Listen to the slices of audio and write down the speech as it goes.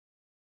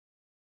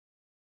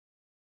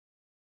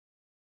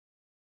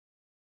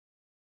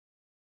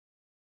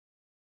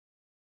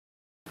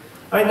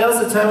All right,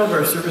 now's the time of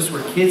our service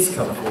where kids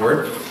come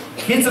forward.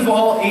 Kids of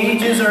all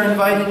ages are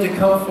invited to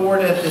come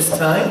forward at this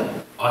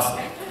time. Awesome.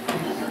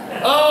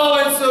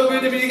 Oh, it's so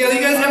good to be together.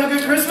 You guys have a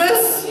good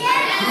Christmas? Yay!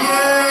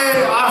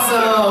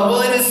 Awesome.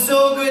 Well, it is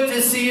so good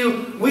to see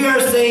you. We are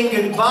saying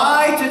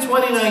goodbye to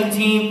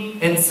 2019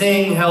 and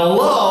saying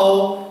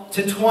hello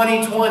to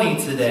 2020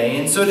 today.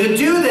 And so to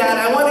do that,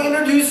 I want to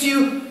introduce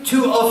you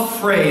to a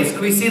phrase.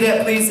 Can we see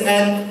that, please,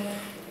 Ed?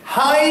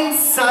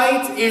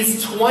 Hindsight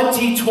is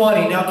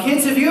 2020. Now,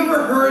 kids, have you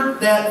ever heard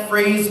that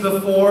phrase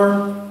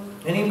before?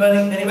 Anybody?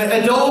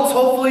 Anybody? Adults,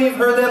 hopefully you've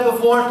heard that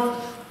before.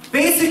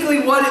 Basically,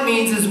 what it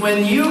means is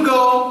when you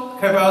go,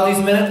 can I borrow these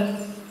a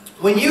minute?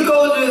 When you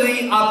go to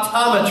the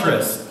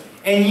optometrist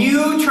and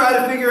you try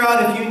to figure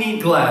out if you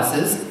need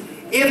glasses,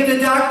 if the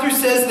doctor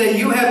says that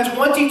you have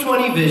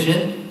 20/20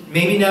 vision,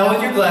 maybe now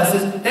with your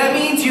glasses, that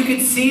means you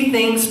can see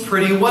things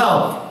pretty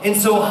well. And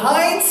so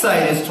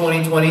hindsight is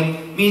 20/20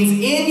 means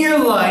in your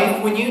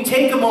life, when you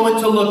take a moment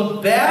to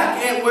look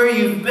back at where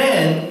you've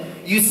been,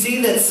 you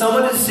see that some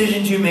of the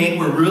decisions you made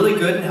were really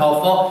good and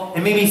helpful,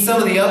 and maybe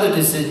some of the other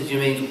decisions you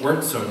made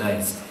weren't so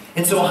nice.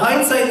 And so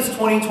hindsight is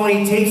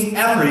 20/20 takes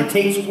effort, it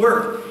takes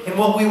work. And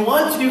what we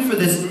want to do for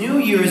this new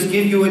year is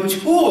give you a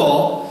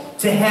tool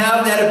to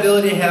have that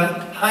ability to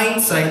have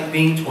hindsight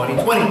being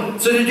 20/20.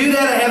 So to do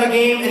that, I have a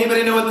game.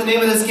 Anybody know what the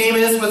name of this game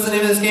is? What's the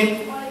name of this game?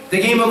 The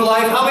Game of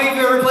Life. How many of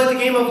you ever played the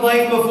Game of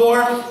Life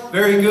before?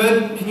 Very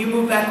good. Can you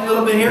move back a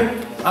little bit here?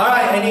 All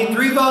right, I need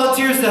 3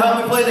 volunteers to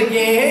help me play the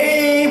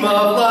Game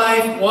of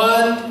Life.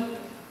 1,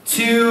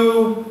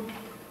 2.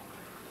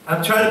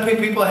 I'm trying to pick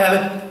people I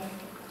haven't.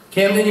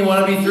 Camden, you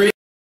want to be 3?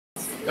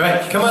 All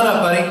right, come on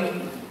up, buddy.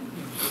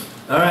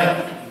 All right.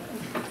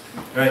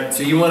 All right,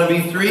 so you want to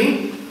be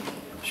 3?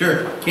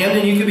 Sure.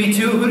 Camden, you could be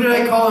 2. Who did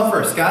I call on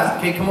first? Scott?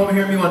 Okay, come over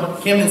here and be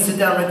 1. Camden, sit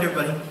down right there,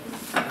 buddy.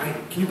 All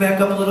right, can you back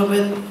up a little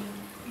bit?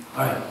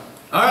 All right.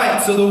 All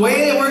right, so the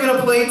way that we're going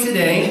to play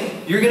today,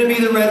 you're going to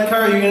be the red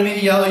card, you're going to be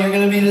the yellow, you're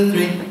going to be the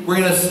 3. We're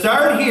going to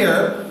start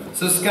here.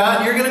 So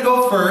Scott, you're going to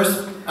go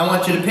first. I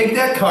want you to pick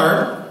that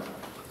card.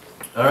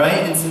 All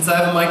right, and since I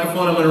have a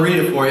microphone, I'm going to read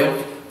it for you.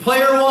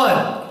 Player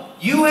 1,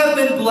 you have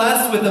been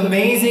blessed with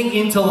amazing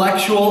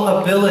intellectual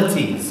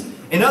abilities.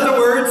 In other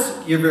words,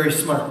 you're very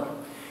smart.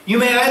 You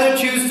may either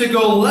choose to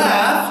go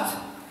left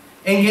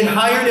and get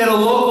hired at a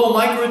local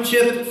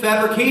microchip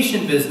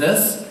fabrication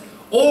business,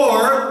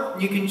 or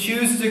you can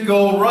choose to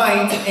go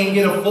right and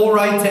get a full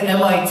ride to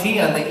MIT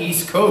on the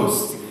East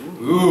Coast.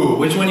 Ooh,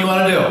 which one you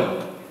want to do?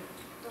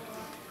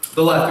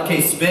 The left.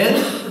 Okay, spin,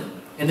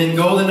 and then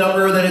go the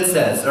number that it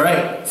says. All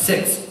right,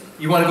 6.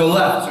 You want to go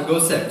left, so go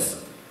 6.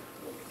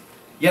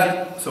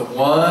 Yep, so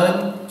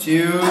 1,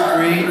 2,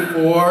 3,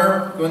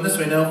 4. Going this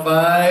way now,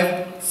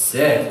 5,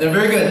 6. They're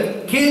very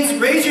good. Kids,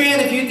 raise your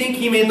hand if you think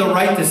he made the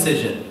right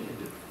decision.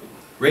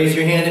 Raise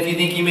your hand if you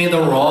think he made the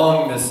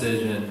wrong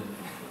decision.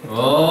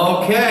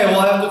 Okay,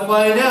 we'll have to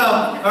find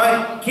out. All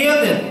right,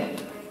 Camden,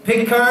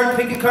 pick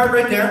a card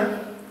right there.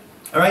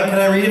 All right, can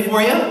I read it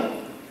for you?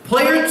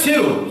 Player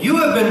 2, you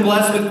have been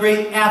blessed with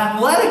great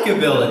athletic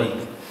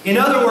ability. In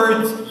other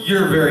words,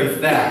 you're very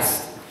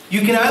fast.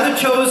 You can either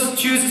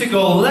choose to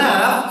go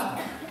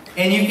left,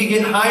 and you can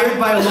get hired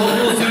by a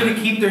local zoo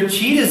to keep their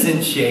cheetahs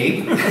in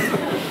shape,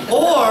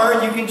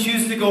 or you can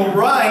choose to go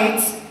right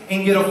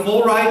and get a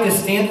full ride to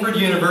Stanford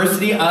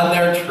University on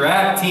their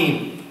track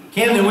team.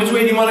 Camden, which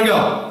way do you want to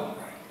go?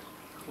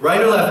 Right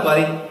or left,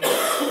 buddy?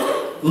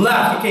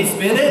 Left. Okay,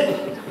 spin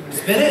it.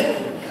 Spin it.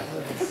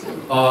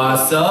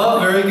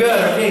 Awesome. Very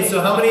good. Okay,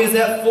 so how many is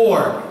that?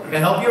 4. Can I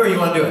help you, or you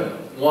want to do it?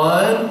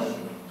 1,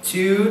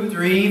 2,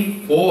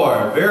 3,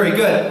 4. Very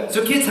good.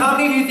 So kids, how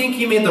many of you think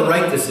you made the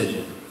right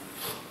decision?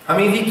 How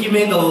many think you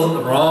made the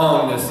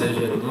wrong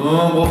decision?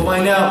 We'll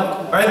find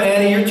out. All right,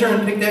 Maddie, your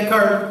turn. Pick that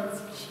card.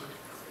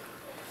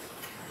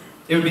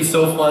 It would be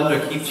so fun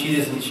to keep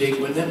cheetahs in shape,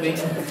 wouldn't it be?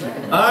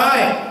 All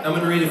right, I'm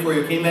going to read it for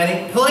you, okay,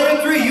 Maddie?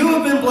 Player 3, you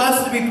have been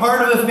blessed to be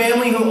part of a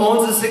family who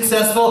owns a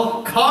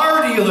successful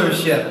car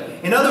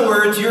dealership. In other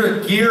words, you're a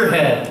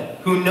gearhead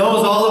who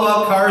knows all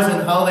about cars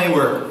and how they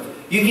work.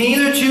 You can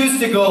either choose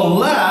to go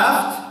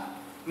left,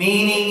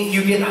 meaning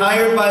you get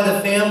hired by the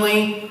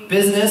family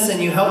business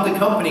and you help the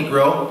company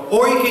grow,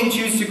 or you can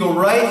choose to go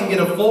right and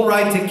get a full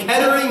ride to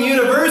Kettering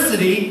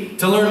University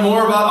to learn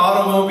more about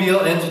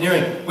automobile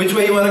engineering. Which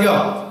way you want to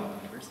go?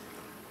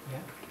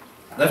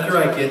 Left or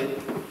right,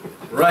 kid?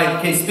 Right.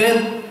 Okay,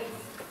 spin.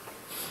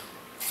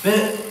 Spin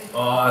it.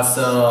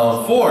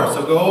 Awesome. 4.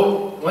 So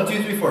go 1,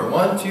 2, 3, 4.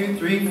 1, 2,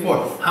 3,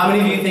 4. How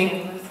many of you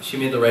think she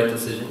made the right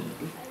decision?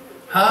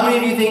 How many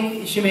of you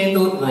think she made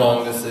the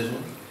wrong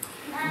decision?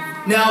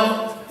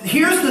 Now,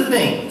 here's the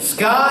thing.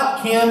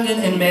 Scott, Camden,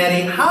 and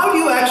Maddie, how do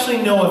you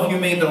actually know if you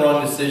made the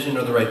wrong decision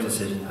or the right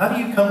decision? How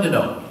do you come to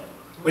know?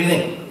 What do you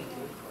think?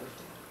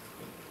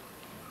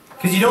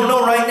 Because you don't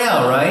know right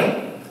now,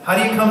 right? How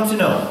do you come to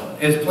know?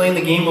 It's playing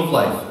the game of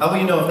life. How will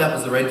you know if that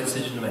was the right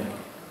decision to make?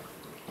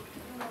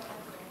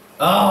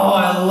 Oh,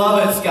 I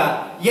love it,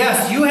 Scott.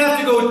 Yes, you have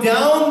to go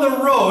down the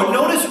road.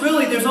 Notice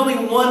really there's only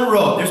one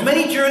road. There's There's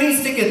many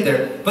journeys to get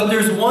there, but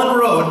there's one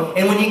road.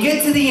 And when you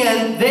get to the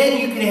end, then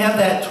you can have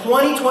that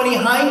 20/20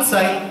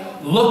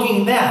 hindsight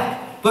looking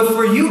back. But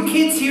for you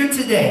kids here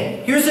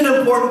today, here's an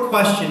important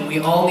question we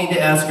all need to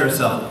ask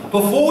ourselves.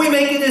 Before we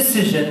make a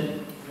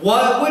decision,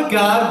 what would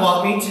God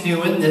want me to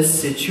do in this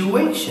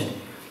situation?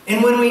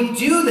 And when we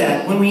do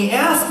that, when we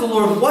ask the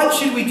Lord, what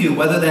should we do?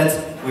 Whether that's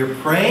we're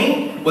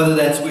praying, whether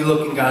that's we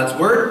look in God's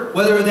Word,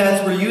 whether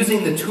that's we're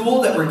using the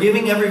tool that we're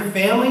giving every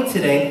family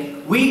today,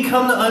 we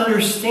come to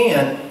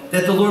understand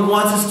that the Lord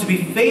wants us to be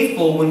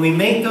faithful when we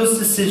make those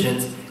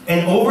decisions.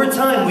 And over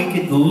time, we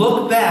could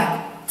look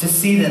back to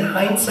see that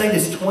hindsight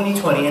is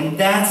 20/20. And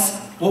that's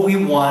what we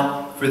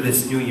want for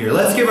this new year.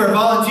 Let's give our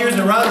volunteers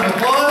a round of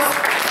applause.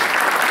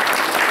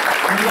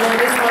 You want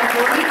this one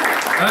for me?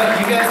 All right,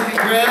 you guys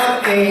can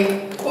grab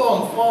a...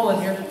 Oh, I'm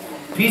falling here.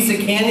 Piece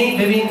of candy.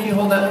 Vivian, can you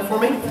hold that one for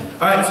me?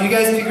 All right, so you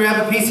guys can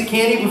grab a piece of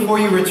candy before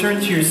you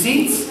return to your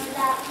seats.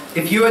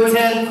 If you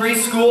attend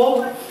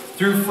preschool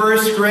through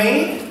first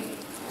grade,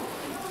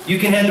 you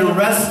can head to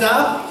rest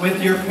stop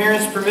with your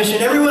parents'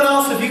 permission. Everyone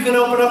else, if you can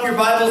open up your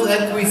Bibles,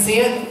 Ed, can we see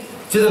it?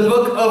 To the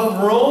book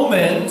of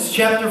Romans,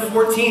 chapter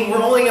 14.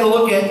 We're only going to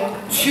look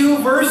at 2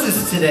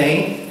 verses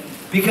today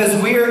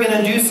because we are going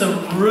to do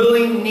some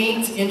really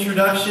neat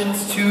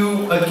introductions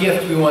to a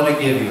gift we want to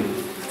give you.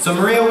 So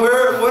Maria,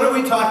 what are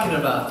we talking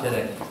about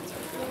today?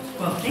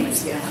 Well,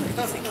 thanks, yeah.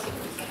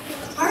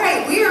 All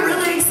right, we are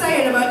really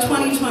excited about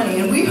 2020,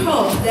 and we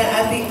hope that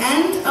at the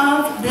end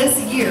of this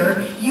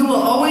year, you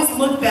will always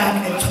look back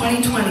at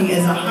 2020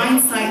 as a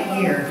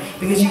hindsight year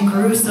because you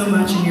grew so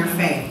much in your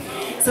faith.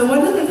 So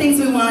one of the things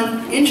we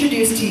want to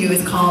introduce to you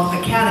is called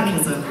a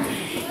catechism.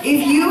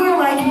 If you are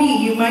like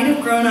me, you might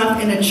have grown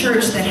up in a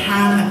church that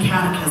had a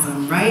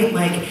catechism, right?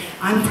 Like,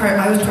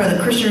 I was part of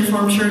the Christian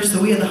Reformed Church,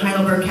 so we had the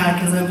Heidelberg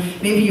Catechism.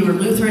 Maybe you were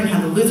Lutheran,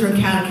 had the Lutheran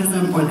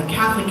Catechism, or the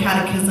Catholic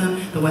Catechism,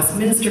 the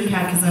Westminster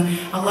Catechism.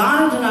 A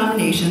lot of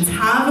denominations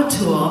have a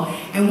tool,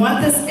 and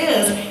what this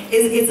is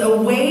it's a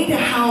way to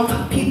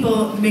help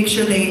people make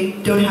sure they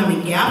don't have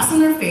any gaps in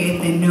their faith,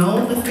 they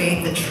know the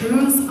faith, the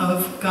truths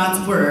of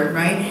God's Word,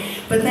 right?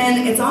 But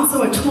then it's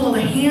also a tool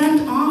to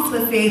hand off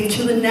the faith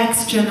to the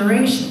next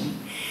generation.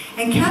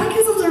 And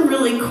catechisms are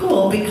really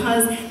cool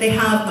because they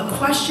have a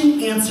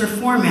question-answer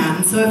format.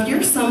 And so if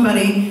you're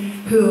somebody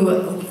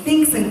who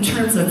thinks in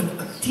terms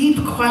of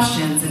deep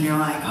questions and you're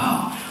like,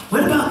 oh,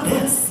 what about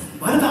this?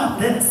 What about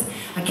this?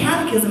 A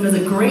catechism is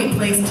a great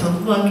place to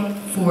look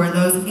for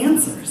those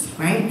answers,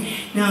 right?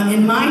 Now,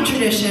 in my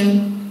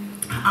tradition,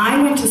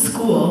 I went to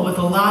school with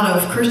a lot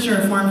of Christian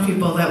Reformed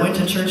people that went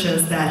to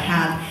churches that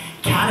had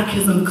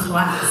catechism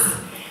class.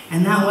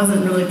 And that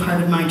wasn't really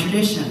part of my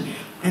tradition.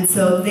 And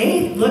so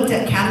they looked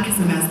at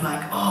catechism as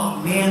like,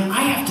 oh man,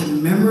 I have to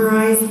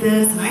memorize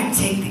this, and I have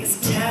to take these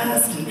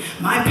tests, and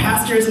my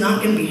pastor is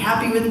not going to be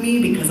happy with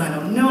me because I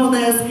don't know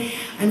this.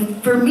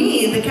 And for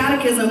me, the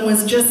catechism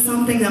was just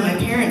something that my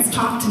parents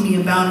talked to me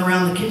about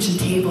around the kitchen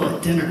table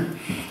at dinner.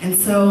 And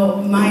so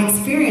my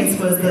experience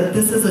was that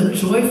this is a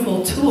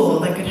joyful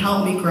tool that could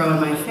help me grow in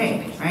my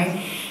faith,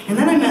 right? And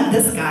then I met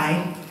this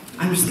guy.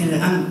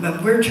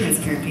 We're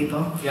transparent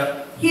people.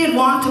 Yep. He had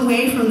walked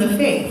away from the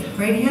faith,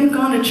 right? He hadn't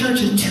gone to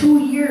church in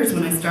 2 years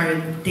when I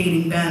started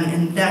dating Ben,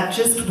 and that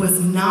just was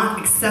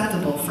not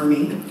acceptable for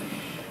me.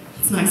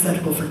 It's not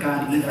acceptable for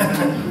God either.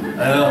 I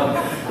know.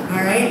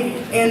 All right?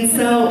 And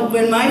so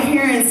when my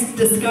parents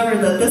discovered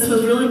that this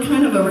was really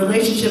kind of a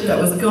relationship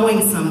that was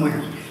going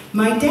somewhere,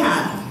 my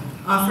dad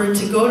offered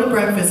to go to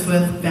breakfast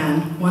with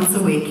Ben once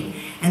a week,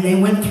 and they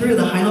went through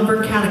the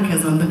Heidelberg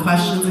Catechism, the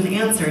questions and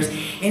answers,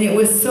 and it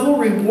was so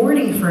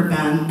rewarding for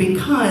Ben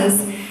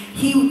because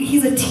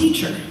he's a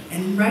teacher,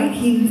 and right,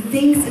 he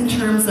thinks in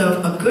terms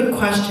of a good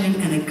question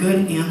and a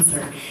good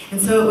answer.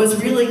 And so it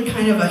was really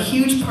kind of a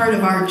huge part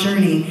of our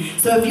journey.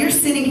 So if you're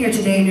sitting here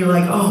today and you're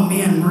like, oh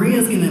man,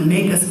 Maria's going to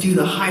make us do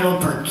the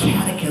Heidelberg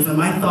Catechism,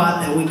 I thought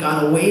that we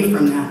got away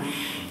from that.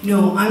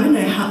 No, I'm going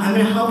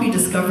to help you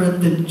discover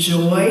the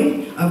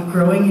joy of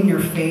growing in your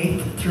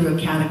faith through a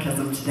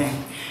catechism today.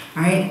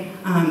 All right?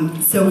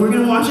 So we're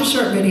going to watch a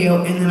short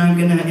video, and then I'm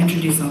going to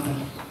introduce something.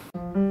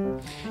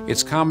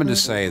 It's common to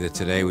say that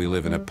today we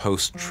live in a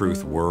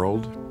post-truth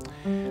world.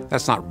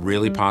 That's not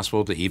really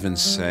possible. To even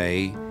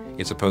say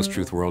it's a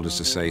post-truth world is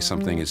to say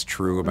something is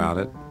true about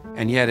it.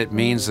 And yet it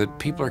means that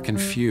people are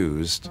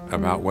confused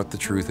about what the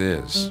truth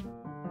is.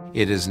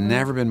 It has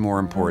never been more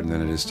important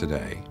than it is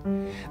today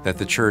that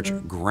the church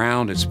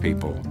ground its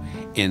people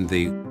in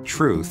the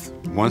truth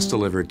once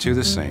delivered to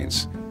the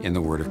saints in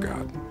the Word of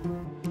God.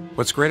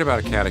 What's great about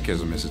a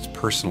catechism is it's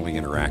personally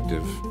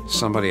interactive.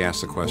 Somebody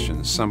asks a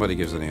question, somebody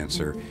gives an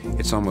answer.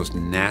 It's almost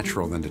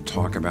natural then to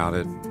talk about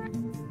it.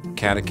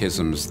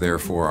 Catechisms,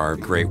 therefore, are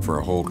great for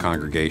a whole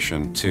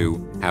congregation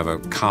to have a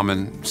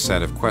common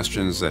set of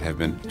questions that have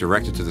been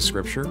directed to the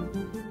Scripture.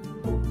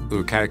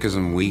 The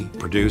catechism we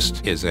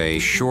produced is a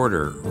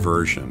shorter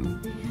version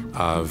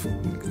of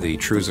the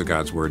truths of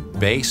God's Word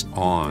based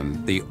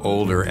on the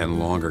older and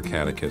longer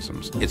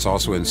catechisms. It's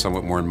also in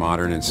somewhat more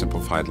modern and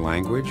simplified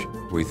language.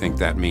 We think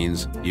that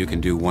means you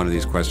can do one of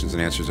these questions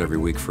and answers every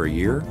week for a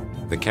year.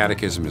 The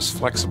catechism is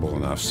flexible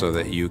enough so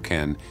that you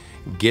can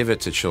give it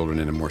to children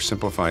in a more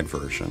simplified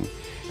version,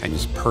 and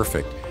it's a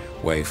perfect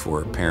way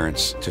for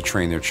parents to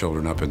train their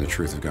children up in the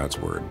truth of God's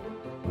Word.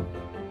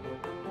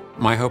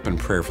 My hope and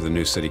prayer for the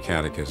new City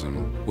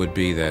Catechism would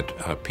be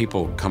that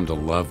people come to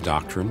love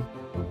doctrine.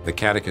 The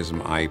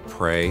Catechism, I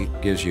pray,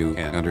 gives you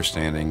an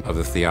understanding of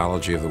the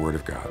theology of the Word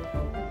of God.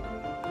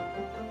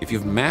 If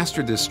you've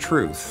mastered this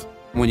truth,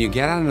 when you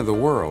get out into the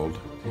world,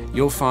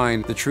 you'll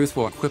find the truth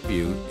will equip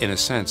you, in a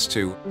sense,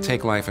 to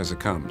take life as it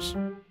comes.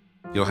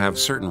 You'll have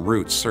certain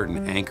roots,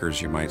 certain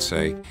anchors, you might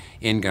say,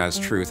 in God's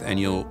truth, and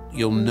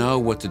you'll know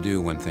what to do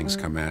when things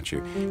come at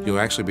you. You'll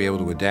actually be able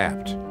to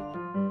adapt.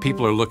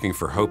 People are looking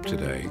for hope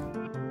today,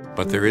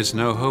 but there is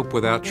no hope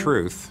without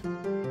truth,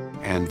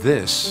 and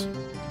this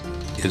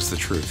is the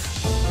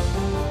truth.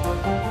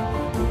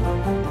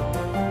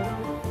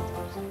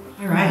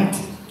 All right.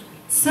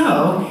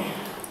 So,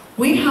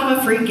 we have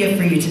a free gift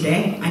for you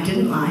today. I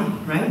didn't lie,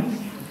 right?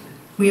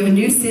 We have a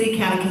new City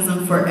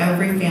Catechism for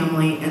every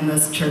family in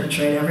this church,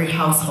 right? Every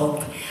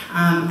household.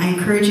 I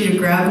encourage you to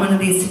grab one of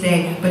these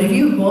today, but if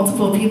you have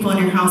multiple people in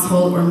your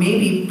household, or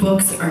maybe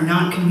books are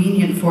not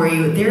convenient for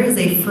you, there is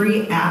a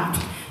free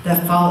app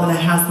that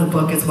has the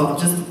book as well.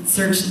 Just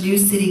search New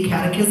City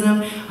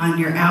Catechism on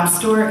your app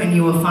store and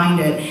you will find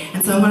it.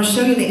 And so I want to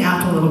show you the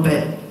app a little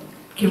bit.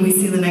 Can we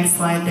see the next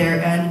slide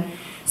there, Ed?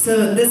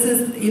 So this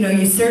is,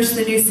 you search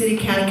the New City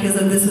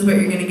Catechism, this is what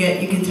you're going to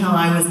get. You can tell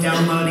I was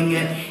downloading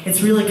it.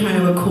 It's really kind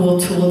of a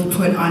cool tool to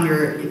put on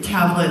your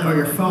tablet or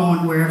your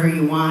phone, wherever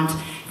you want.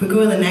 If we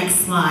go to the next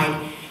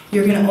slide,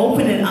 you're going to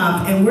open it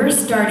up, and we're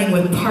starting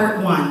with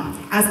part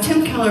 1. As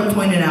Tim Keller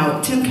pointed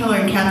out, Tim Keller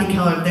and Kathy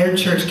Keller, their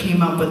church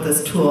came up with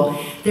this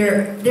tool.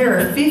 There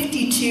are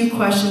 52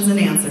 questions and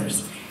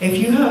answers. If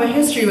you have a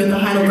history with the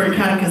Heidelberg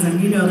Catechism,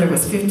 you know there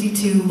was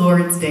 52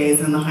 Lord's Days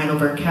in the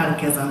Heidelberg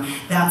Catechism.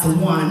 That's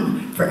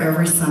one for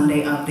every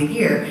Sunday of the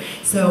year.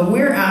 So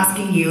we're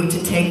asking you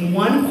to take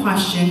one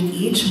question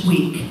each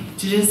week,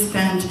 to just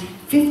spend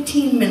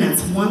 15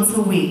 minutes once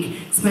a week,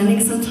 spending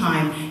some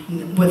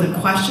time with a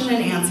question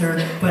and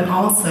answer, but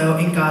also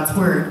in God's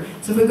Word.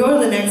 So if we go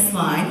to the next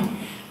slide,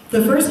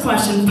 the first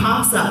question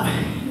pops up.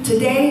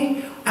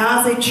 Today,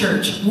 as a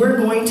church, we're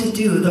going to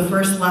do the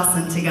first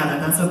lesson together.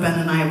 That's what Ben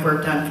and I have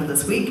worked on for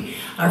this week.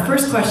 Our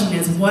first question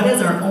is, what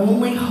is our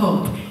only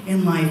hope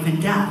in life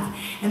and death?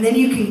 And then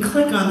you can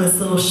click on this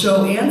little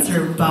show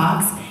answer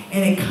box,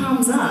 and it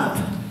comes up,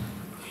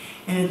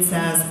 and it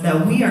says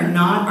that we are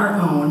not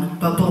our own,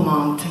 but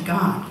belong to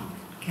God.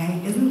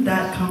 Okay? Isn't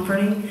that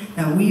comforting?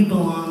 That we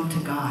belong to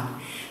God.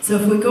 So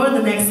if we go to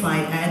the next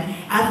slide, Ed,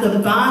 at the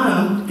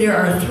bottom, there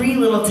are 3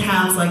 little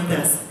tabs like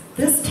this.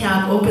 This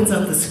tab opens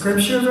up the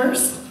scripture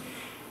verse.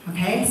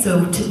 Okay,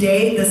 so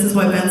today, this is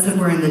why Ben said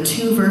we're in the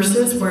 2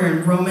 verses. We're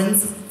in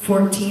Romans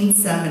 14,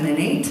 7, and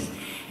 8.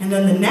 And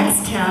then the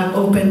next tab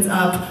opens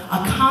up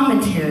a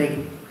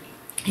commentary.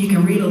 You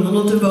can read a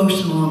little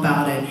devotional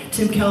about it.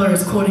 Tim Keller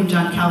is quoting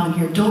John Calvin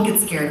here. Don't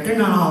get scared. They're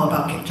not all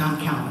about John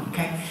Calvin,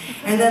 okay?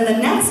 And then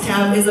the next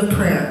tab is a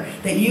prayer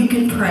that you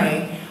can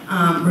pray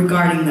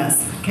regarding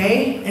this,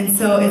 okay? And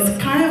so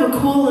it's kind of a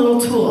cool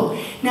little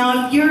tool.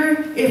 Now,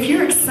 if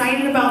you're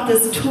excited about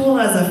this tool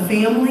as a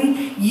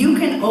family, you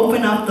can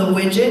open up the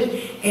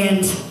widget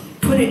and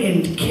put it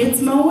in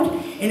kids mode.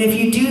 And if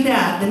you do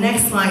that, the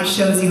next slide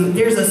shows you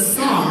there's a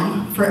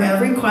song for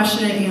every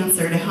question and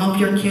answer to help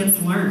your kids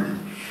learn.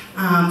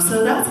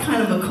 So that's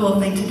kind of a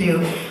cool thing to do.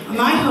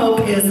 My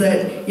hope is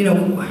that,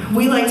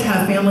 we like to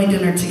have family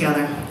dinner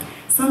together.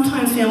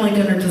 Sometimes family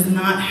dinner does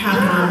not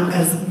happen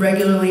as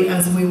regularly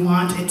as we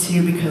want it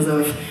to because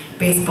of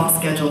baseball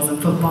schedules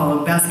and football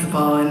and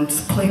basketball and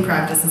play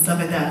practice and stuff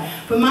like that.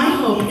 But my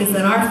hope is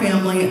that our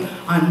family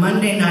on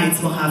Monday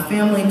nights will have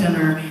family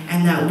dinner,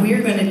 and that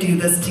we're going to do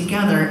this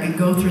together and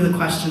go through the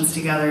questions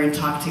together and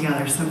talk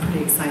together. So I'm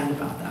pretty excited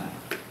about that.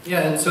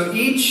 Yeah, and so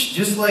each,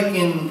 just like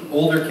in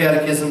older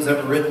catechisms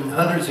that were written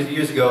hundreds of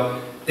years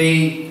ago,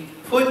 they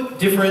put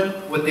different,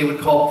 what they would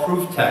call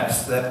proof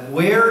texts, that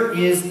where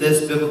is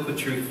this biblical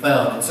truth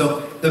found? And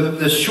so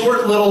the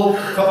short little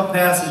couple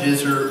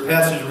passages, or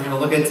passage we're going to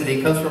look at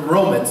today, comes from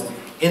Romans.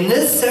 In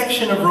this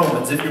section of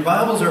Romans, if your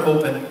Bibles are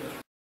open,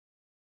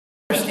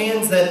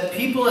 understands that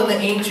people in the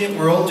ancient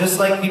world, just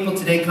like people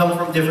today, come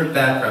from different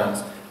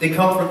backgrounds. They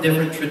come from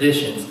different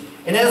traditions.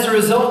 And as a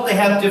result, they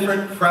have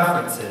different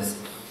preferences.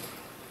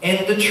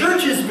 And the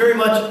church is very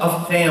much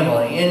a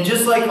family. And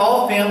just like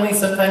all families,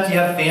 sometimes you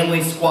have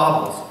family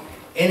squabbles.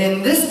 And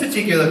in this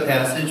particular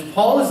passage,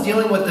 Paul is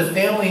dealing with the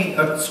family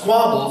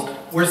squabbles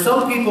where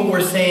some people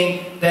were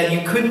saying that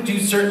you couldn't do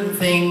certain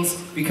things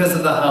because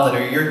of the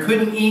holiday, or you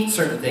couldn't eat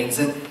certain things,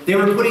 and they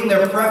were putting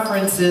their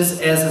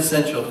preferences as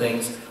essential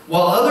things,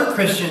 while other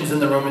Christians in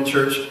the Roman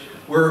Church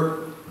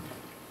were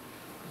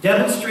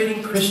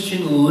demonstrating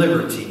Christian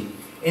liberty.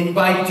 And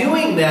by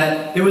doing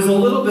that, there was a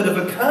little bit of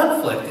a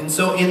conflict. And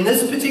so in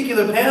this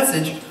particular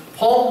passage,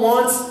 Paul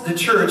wants the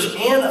church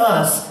and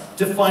us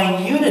to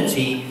find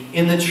unity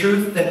in the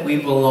truth that we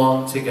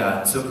belong to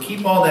God. So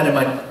keep all that in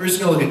mind. We're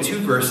just going to look at 2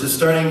 verses,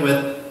 starting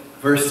with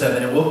verse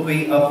 7. It will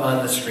be up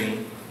on the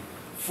screen.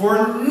 For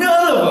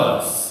none of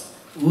us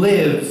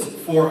lives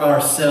for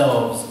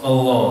ourselves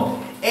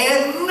alone,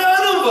 and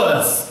none of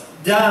us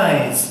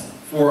dies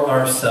for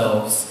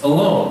ourselves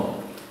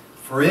alone.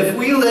 For if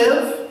we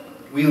live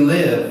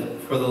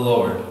for the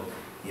Lord.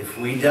 If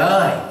we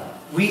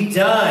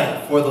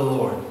die for the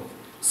Lord.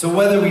 So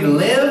whether we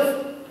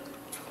live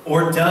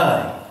or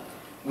die,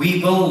 we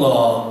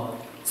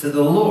belong to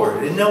the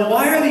Lord. And now,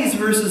 why are these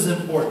verses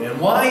important? And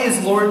why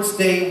is Lord's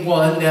Day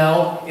 1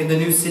 now in the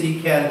new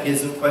City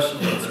Catechism, question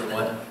and answer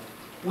 1?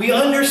 We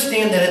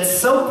understand that at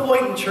some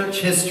point in church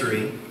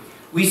history,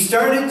 we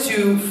started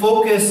to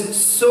focus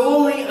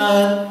solely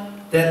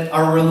on that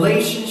our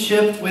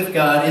relationship with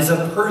God is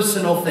a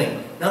personal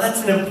thing. Now,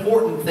 that's an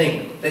important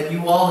thing, that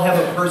you all have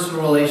a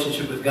personal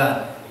relationship with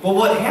God. But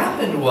what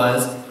happened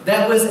was,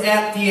 that was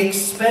at the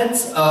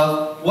expense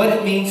of what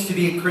it means to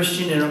be a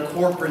Christian in a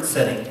corporate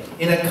setting,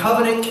 in a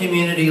covenant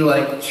community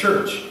like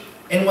church.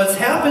 And what's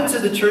happened to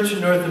the church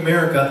in North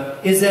America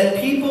is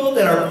that people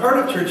that are part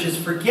of churches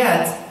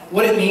forget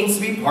what it means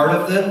to be part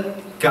of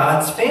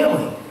God's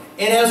family.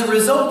 And as a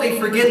result, they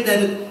forget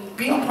that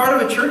being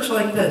part of a church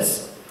like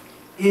this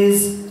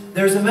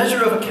there's a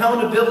measure of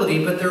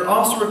accountability, but there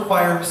also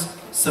requires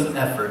some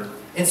effort.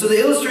 And so the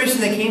illustration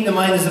that came to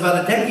mind is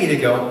about a decade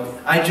ago,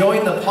 I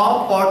joined the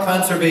Paw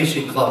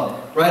Conservation Club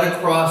right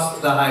across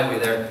the highway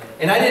there.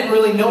 And I didn't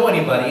really know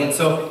anybody. And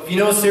so if you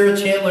know Sarah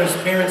Chandler's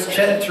parents,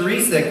 Chet and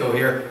Therese, that go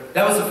here,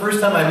 that was the first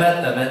time I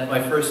met them at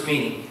my first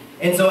meeting.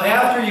 And so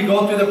after you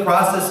go through the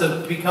process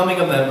of becoming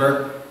a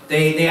member,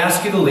 they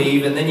ask you to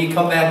leave, and then you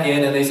come back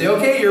in and they say,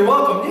 okay, you're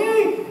welcome, yay!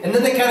 And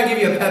then they kind of give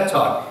you a pep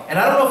talk. And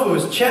I don't know if it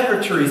was Chet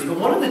or Therese, but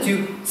one of the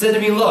two said to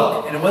me,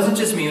 look, and it wasn't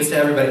just me, it was to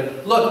everybody,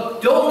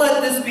 look, don't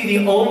let this be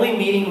the only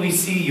meeting we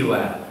see you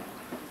at.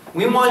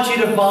 We want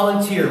you to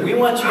volunteer. We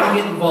want you to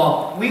get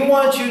involved. We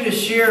want you to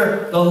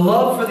share the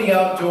love for the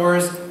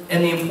outdoors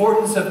and the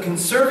importance of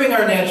conserving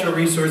our natural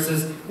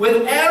resources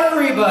with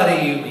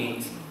everybody you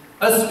meet,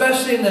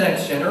 especially in the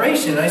next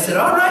generation. And I said,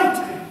 all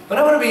right, but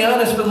I want to be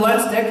honest, for the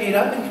last decade,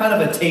 I've been kind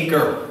of a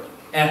taker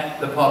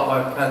at the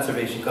Paw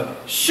Conservation Club.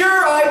 Sure,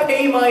 I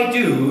pay my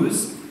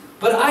dues,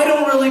 but I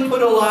don't really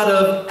put a lot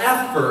of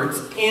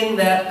effort in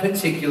that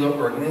particular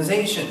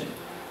organization.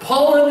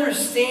 Paul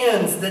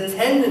understands the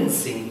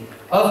tendency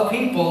of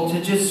people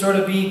to just sort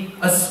of be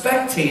a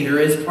spectator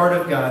as part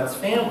of God's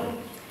family.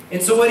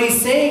 And so what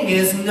he's saying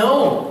is,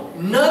 no,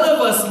 none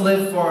of us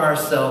live for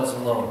ourselves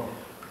alone.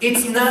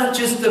 It's not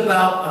just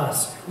about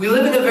us. We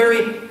live in a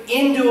very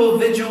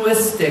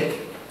individualistic,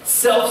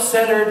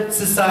 self-centered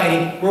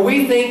society where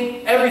we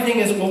think everything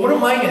is, well, what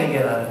am I going to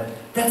get out of it?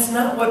 That's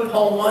not what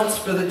Paul wants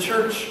for the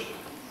church.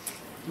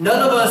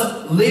 None of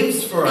us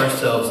lives for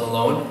ourselves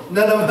alone.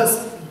 None of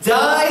us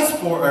dies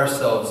for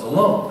ourselves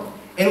alone.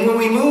 And when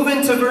we move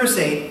into verse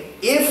 8,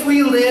 if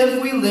we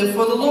live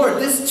for the Lord.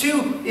 This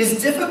too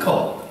is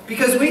difficult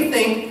because we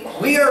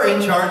think we are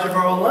in charge of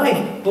our own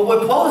life. But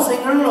what Paul is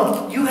saying,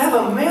 no, you have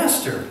a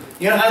master.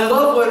 You know, I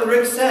love what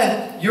Rick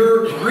said,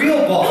 your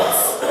real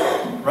boss,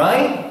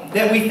 right?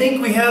 That we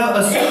think we have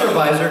a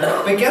supervisor,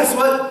 but guess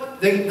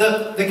what?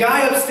 The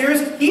guy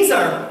upstairs, he's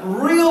our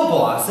real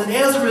boss. And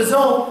as a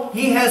result,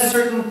 he has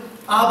certain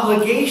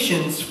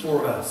obligations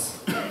for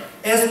us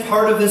as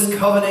part of this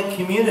covenant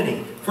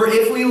community. For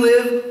if we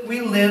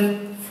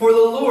live for the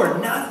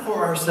Lord, not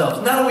for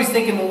ourselves. Not always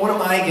thinking, well, what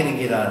am I going to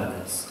get out of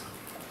this?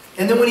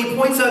 And then when he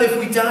points out if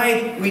we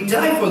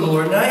die for the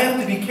Lord. And I have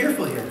to be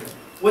careful here.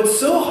 What's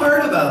so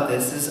hard about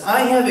this is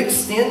I have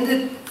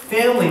extended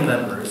family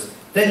members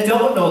that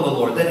don't know the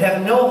Lord, that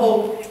have no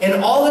hope,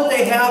 and all that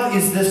they have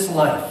is this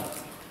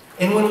life.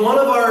 And when one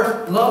of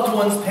our loved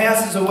ones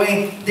passes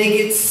away, they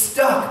get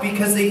stuck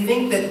because they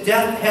think that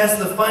death has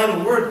the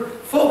final word.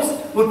 Folks,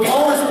 what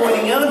Paul is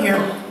pointing out here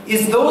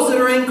is those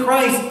that are in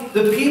Christ,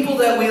 the people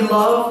that we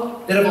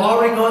love, that have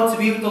already gone to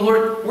be with the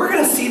Lord, we're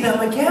going to see them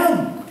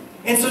again.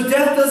 And so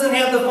death doesn't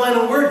have the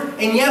final word.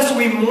 And yes,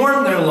 we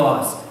mourn their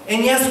loss.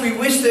 And yes, we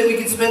wish that we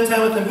could spend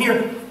time with them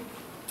here.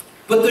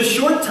 But the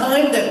short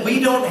time that we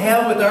don't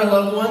have with our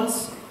loved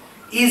ones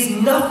is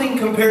nothing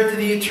compared to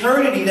the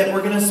eternity that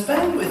we're going to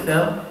spend with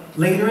them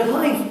later in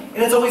life.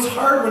 And it's always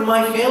hard when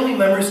my family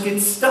members get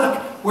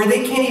stuck where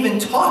they can't even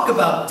talk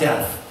about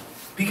death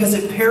because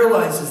it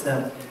paralyzes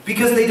them.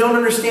 Because they don't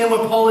understand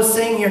what Paul is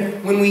saying here.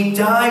 When we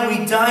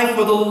die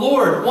for the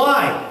Lord.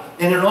 Why?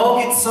 And it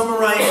all gets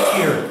summarized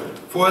here.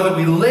 For whether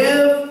we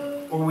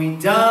live or we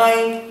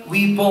die,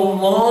 we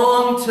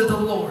belong to the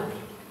Lord.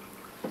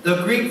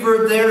 The Greek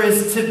verb there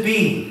is to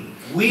be.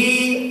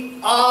 We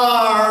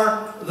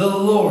are the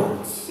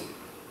Lord's.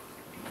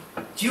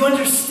 Do you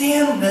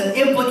understand the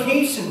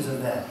implications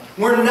of that?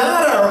 We're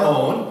not our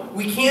own.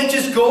 We can't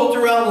just go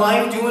throughout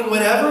life doing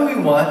whatever we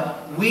want.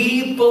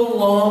 We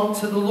belong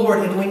to the Lord.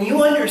 And when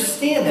you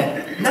understand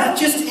that, not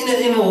just in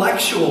an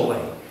intellectual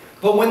way,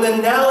 but when the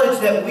knowledge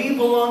that we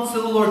belong to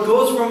the Lord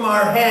goes from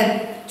our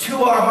head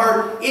to our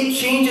heart, it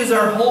changes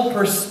our whole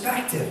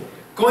perspective.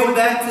 Going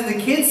back to the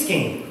kids'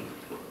 game,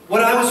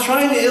 what I was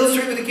trying to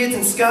illustrate with the kids,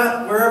 and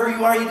Scott, wherever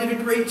you are, you did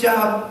a great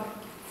job.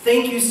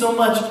 Thank you so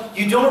much.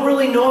 You don't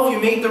really know if you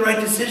make the right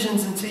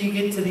decisions until you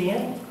get to the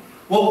end.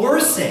 What we're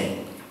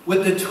saying,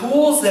 with the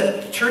tools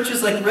that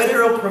churches like Red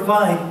Arrow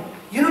provide,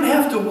 you don't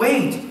have to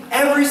wait.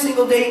 Every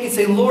single day you can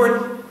say,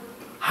 Lord,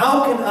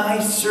 how can I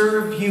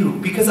serve you?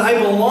 Because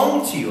I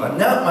belong to you. I'm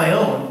not my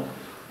own.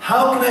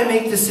 How can I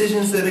make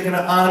decisions that are going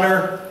to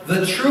honor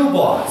the true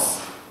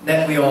boss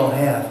that we all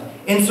have?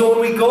 And so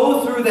when we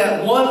go through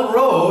that one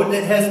road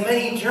that has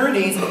many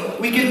journeys,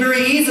 we can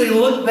very easily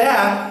look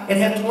back and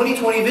have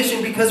 20/20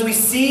 vision because we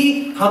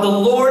see how the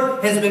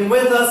Lord has been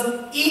with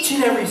us each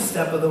and every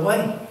step of the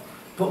way.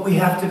 But we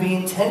have to be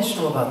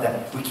intentional about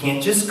that. We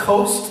can't just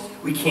coast.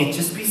 We can't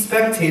just be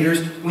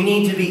spectators. We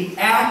need to be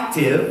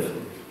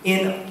active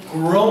in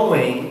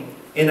growing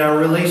in our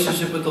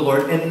relationship with the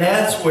Lord. And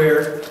that's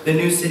where the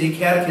New City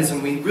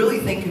Catechism, we really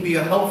think, can be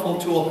a helpful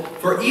tool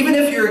for, even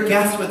if you're a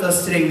guest with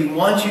us today, we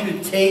want you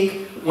to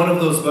take one of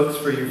those books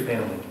for your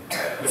family.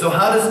 So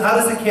how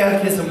does the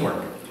Catechism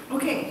work?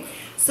 Okay,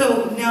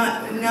 so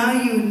now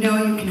you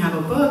know you can have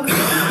a book, you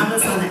can have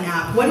this on the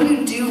app. What do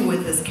you do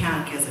with this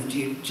catechism? Do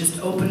you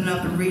just open it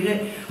up and read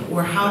it,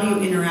 or how do you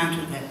interact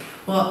with it?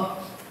 Well,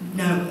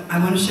 now, I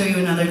want to show you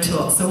another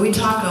tool. So we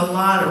talk a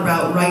lot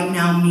about Right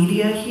Now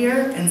Media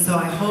here, and so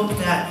I hope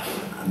that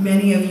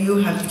many of you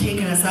have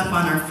taken us up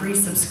on our free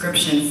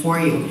subscription for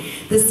you.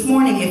 This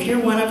morning, if you're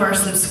one of our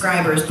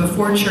subscribers,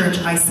 before church,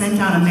 I sent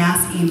out a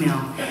mass email,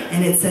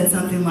 and it said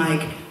something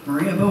like,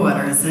 Maria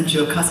Bowetter has sent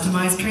you a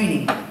customized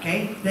training,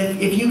 okay?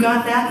 If you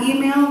got that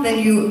email, then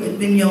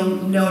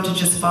you'll know to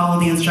just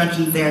follow the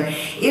instructions there.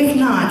 If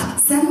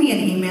not, send me an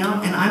email,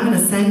 and I'm going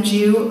to send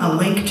you a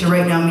link to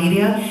Right Now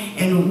Media,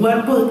 and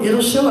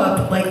it'll show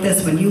up like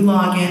this when you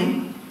log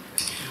in.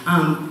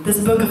 This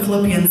book of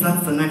Philippians,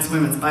 that's the next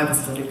women's Bible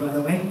study, by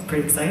the way.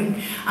 Pretty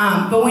exciting.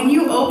 But when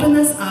you open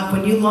this up,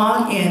 when you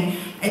log in,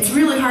 it's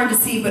really hard to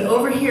see, but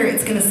over here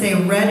it's going to say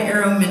Red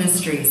Arrow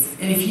Ministries.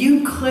 And if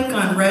you click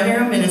on Red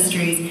Arrow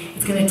Ministries,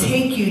 it's going to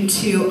take you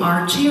to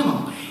our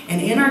channel.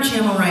 And in our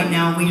channel right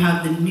now, we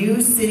have the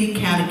New City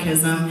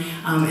Catechism,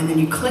 and then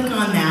you click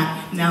on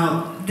that.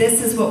 Now,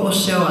 this is what will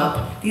show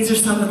up. These are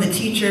some of the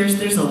teachers.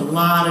 There's a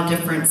lot of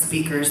different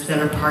speakers that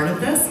are part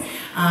of this.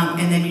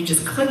 And then you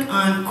just click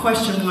on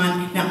question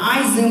 1. Now,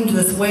 I zoomed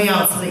this way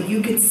out so that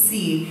you could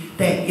see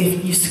that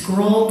if you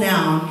scroll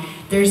down,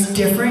 there's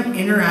different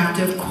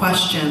interactive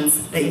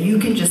questions that you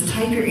can just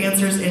type your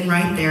answers in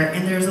right there,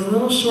 and there's a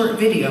little short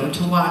video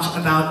to watch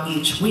about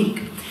each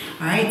week.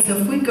 All right, so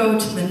if we go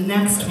to the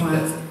next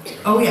one.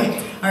 Oh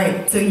yeah, all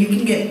right, so you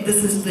can get,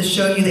 this is to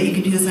show you that you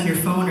can do this on your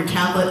phone or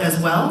tablet as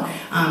well.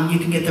 You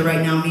can get the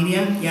Right Now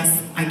Media.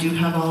 Yes, I do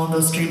have all of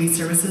those streaming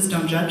services,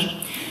 don't judge.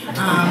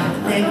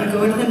 Then you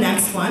go to the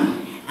next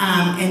one,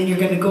 and you're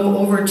going to go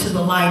over to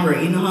the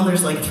library. You know how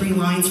there's like 3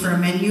 lines for a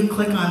menu?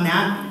 Click on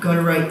that, go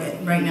to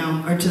right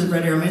now, or to the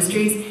Red Arrow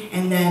Ministries,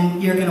 and then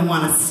you're going to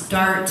want to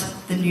start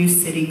the New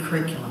City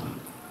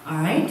curriculum. All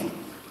right?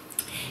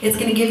 It's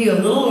going to give you a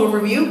little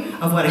overview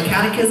of what a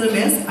catechism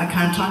is. I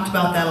kind of talked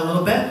about that a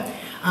little bit.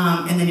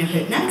 And then you'll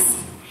hit next.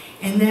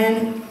 And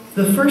then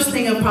the first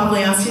thing I'll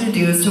probably ask you to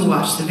do is to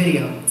watch the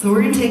video. So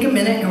we're going to take a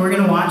minute and we're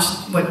going to watch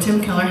what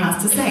Tim Keller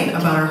has to say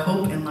about our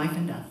hope in life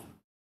and death.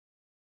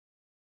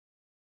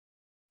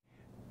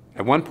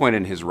 At one point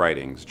in his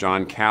writings,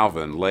 John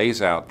Calvin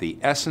lays out the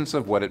essence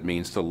of what it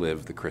means to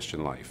live the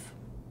Christian life.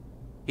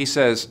 He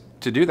says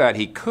to do that,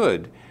 he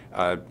could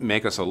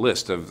make us a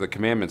list of the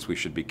commandments we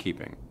should be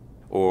keeping,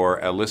 or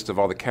a list of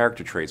all the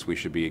character traits we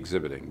should be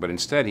exhibiting. But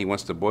instead, he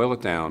wants to boil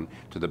it down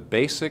to the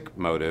basic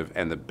motive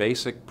and the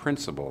basic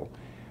principle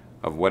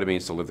of what it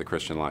means to live the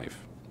Christian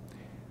life.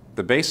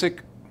 The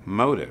basic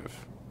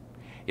motive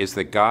is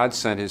that God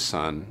sent his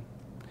Son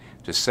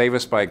to save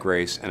us by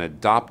grace and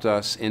adopt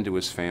us into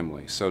his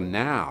family. So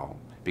now,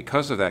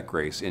 because of that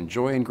grace, in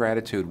joy and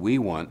gratitude, we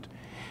want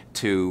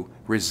to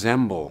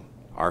resemble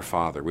our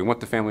Father. We want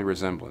the family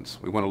resemblance.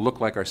 We want to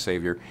look like our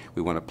Savior.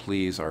 We want to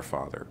please our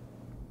Father.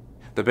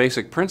 The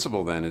basic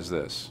principle then is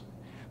this,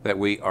 that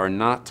we are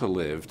not to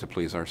live to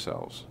please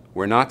ourselves.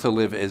 We're not to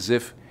live as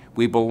if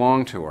we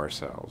belong to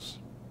ourselves.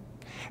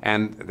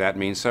 And that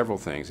means several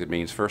things. It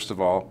means, first of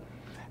all,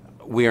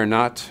 we are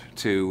not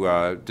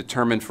to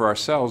determine for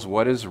ourselves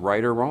what is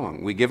right or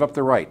wrong. We give up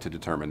the right to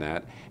determine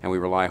that, and we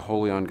rely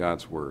wholly on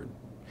God's Word.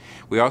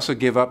 We also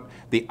give up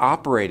the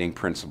operating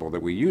principle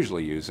that we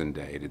usually use in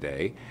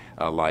day-to-day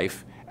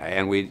life,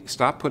 and we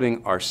stop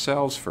putting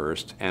ourselves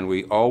first, and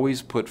we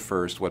always put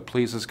first what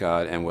pleases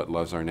God and what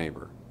loves our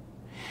neighbor.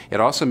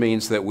 It also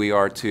means that we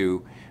are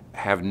to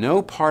have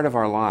no part of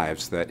our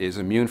lives that is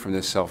immune from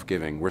this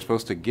self-giving. We're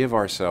supposed to give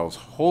ourselves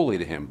wholly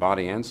to him,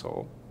 body and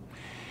soul.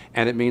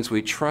 And it means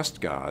we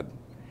trust God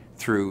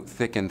through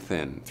thick and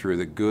thin, through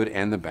the good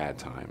and the bad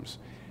times,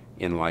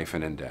 in life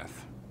and in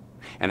death.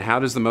 And how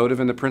does the motive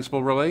and the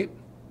principle relate?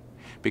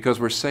 Because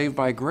we're saved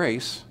by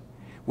grace,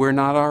 we're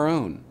not our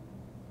own.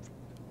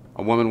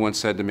 A woman once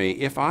said to me,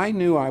 if I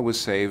knew I was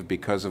saved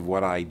because of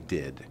what I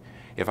did,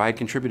 if I had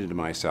contributed to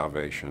my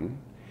salvation,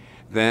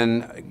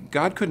 then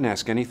God couldn't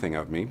ask anything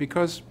of me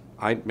because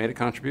I made a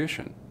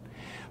contribution.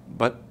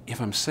 But if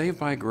I'm saved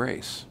by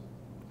grace,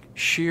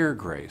 sheer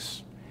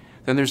grace,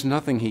 then there's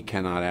nothing he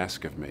cannot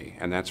ask of me.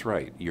 And that's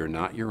right, you're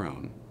not your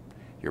own.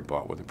 You're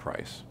bought with a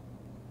price.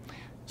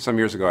 Some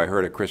years ago, I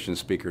heard a Christian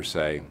speaker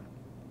say,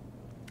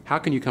 how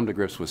can you come to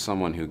grips with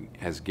someone who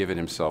has given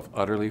himself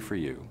utterly for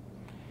you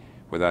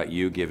without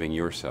you giving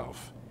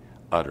yourself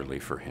utterly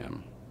for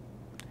him?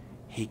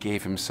 He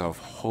gave himself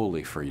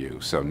wholly for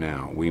you, so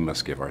now we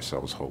must give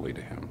ourselves wholly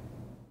to him.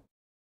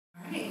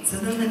 All right, so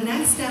then the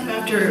next step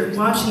after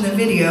watching the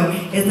video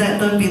is that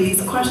there'll be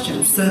these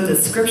questions. So the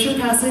scripture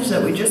passage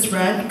that we just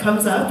read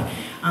comes up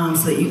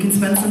so that you can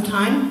spend some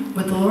time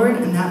with the Lord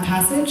in that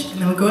passage, and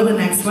then we'll go to the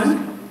next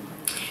one.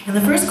 And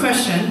the first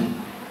question,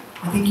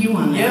 I think you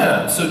won that.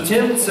 Yeah, so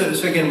Tim, so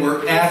again,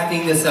 we're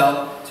acting this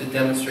out to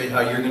demonstrate how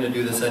you're going to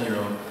do this on your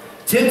own.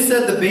 Tim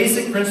said the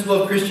basic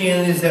principle of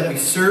Christianity is that we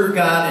serve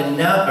God and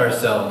not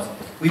ourselves.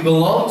 We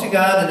belong to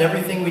God, and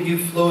everything we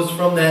do flows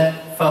from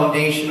that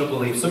foundational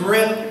belief. So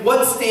Maria,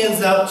 what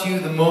stands out to you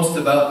the most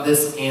about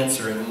this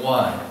answer, and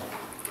why?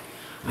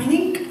 I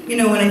think, when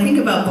I think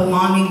about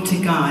belonging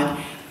to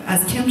God,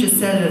 as Tim just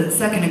said a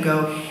second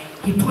ago,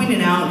 he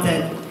pointed out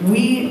that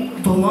we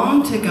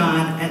belong to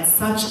God at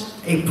such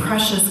a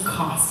precious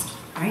cost,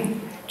 right?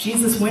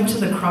 Jesus went to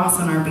the cross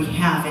on our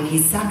behalf, and he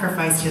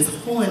sacrificed his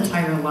whole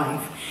entire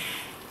life.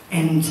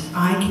 And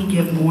I can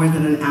give more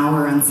than an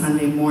hour on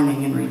Sunday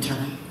morning in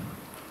return,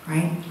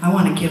 right? I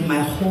want to give my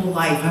whole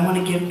life. I want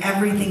to give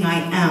everything I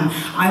am.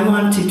 I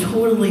want to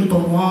totally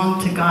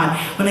belong to God.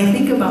 When I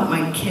think about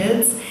my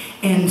kids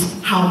and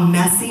how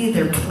messy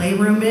their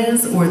playroom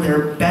is or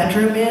their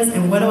bedroom is,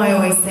 and what do I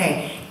always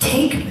say?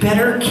 Take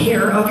better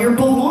care of your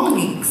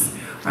belongings,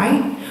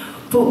 right?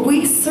 But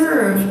we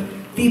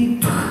serve the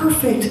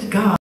perfect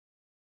God,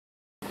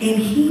 and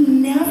he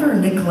never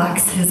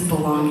neglects his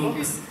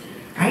belongings.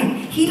 Right?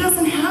 He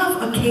doesn't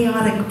have a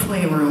chaotic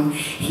playroom.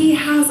 He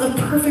has a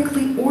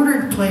perfectly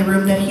ordered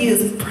playroom that he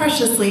is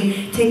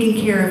preciously taking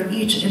care of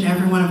each and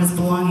every one of his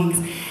belongings.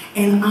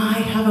 And I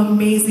have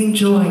amazing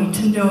joy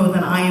to know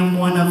that I am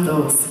one of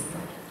those.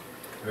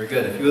 Very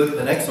good. If you look at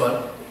the next one,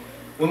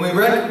 when we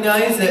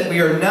recognize that we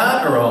are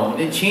not our own,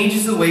 it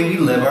changes the way we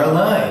live our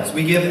lives.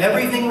 We give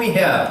everything we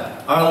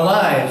have, our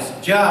lives,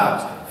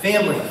 jobs,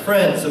 family,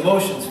 friends,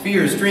 emotions,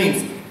 fears,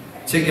 dreams,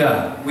 to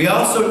God. We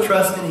also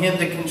trust in him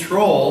to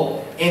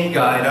control and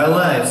guide our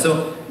lives.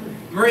 So,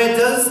 Maria,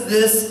 does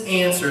this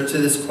answer to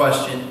this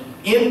question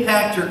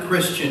impact your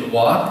Christian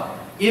walk?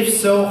 If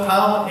so,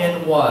 how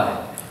and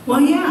why? Well,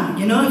 yeah.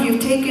 If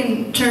you've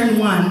taken turn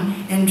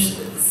one and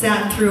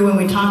sat through when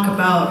we talk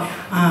about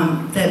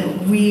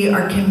that we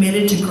are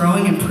committed to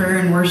growing in prayer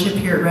and worship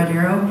here at Red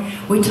Arrow,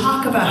 we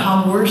talk about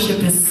how worship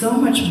is so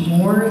much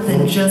more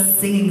than just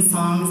singing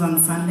songs on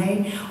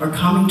Sunday or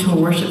coming to a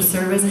worship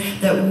service,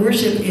 that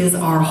worship is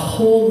our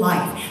whole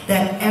life,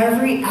 that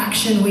every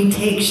action we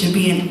take should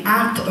be an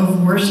act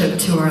of worship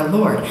to our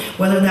Lord,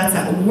 whether that's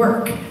at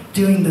work,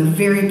 doing the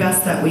very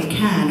best that we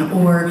can,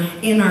 or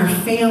in our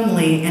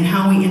family and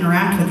how we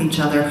interact with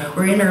each other,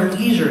 or in our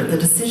leisure, the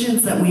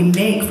decisions that we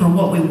make for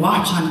what we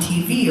watch on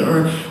TV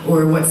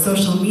or what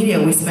social media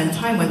we spend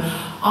time with.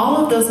 All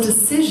of those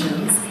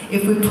decisions,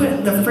 if we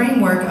put the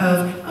framework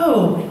of,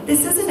 oh,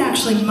 this isn't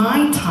actually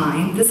my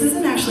time, this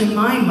isn't actually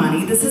my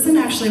money, this isn't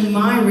actually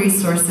my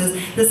resources,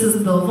 this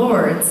is the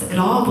Lord's, it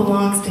all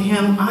belongs to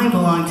him, I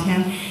belong to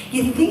him,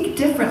 you think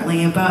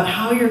differently about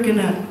how you're going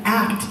to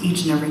act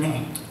each and every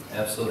day.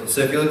 Absolutely.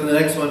 So if you look at the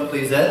next one,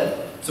 please,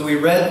 Ed. So we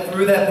read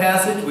through that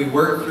passage, we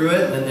worked through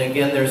it, and then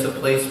again there's a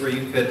place where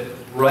you could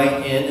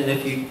write in, and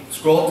if you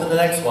scroll to the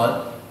next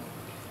one.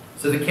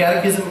 So the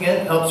Catechism,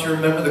 again, helps you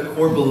remember the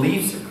core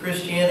beliefs of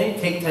Christianity.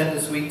 Take time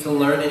this week to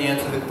learn and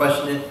answer the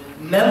question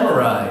and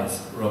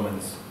memorize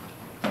Romans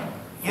 14.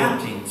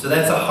 Yeah. So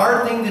that's a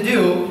hard thing to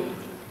do,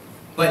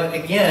 but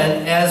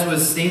again, as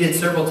was stated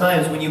several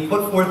times, when you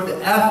put forth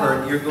the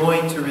effort, you're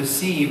going to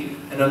receive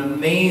an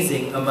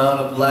amazing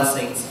amount of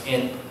blessings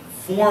and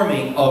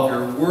forming of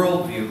your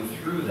worldview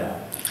through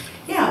that.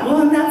 Yeah,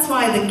 well, and that's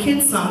why the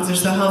kids' songs are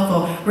so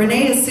helpful.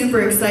 Renee is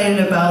super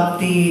excited about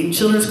the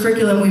children's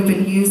curriculum we've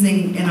been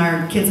using in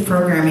our kids'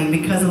 programming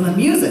because of the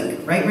music,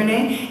 right,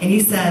 Renee? And you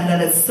said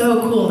that it's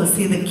so cool to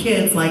see the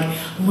kids,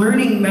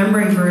 learning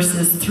memory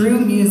verses through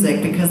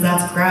music because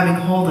that's grabbing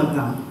hold of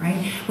them,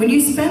 right? When you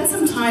spend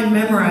some time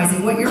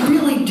memorizing, what you're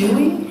really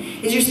doing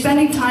is you're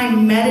spending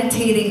time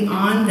meditating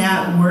on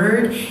that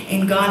word,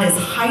 and God is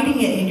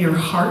hiding it in your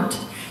heart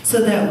so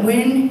that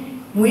when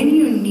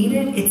you need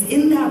it, it's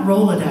in that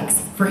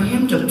Rolodex for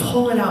him to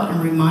pull it out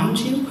and remind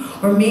you.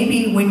 Or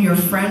maybe when your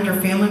friend or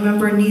family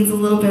member needs a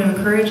little bit of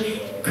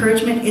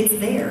encouragement, it's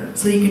there.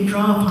 So you can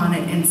draw upon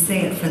it and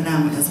say it for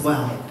them as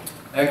well.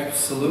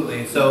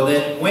 Absolutely. So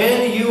then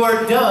when you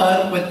are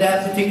done with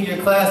that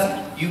particular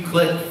class, you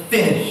click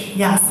finish.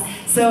 Yes.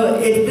 So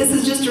this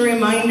is just a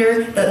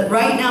reminder that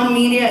Right Now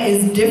Media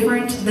is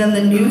different than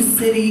the new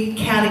City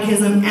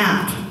Catechism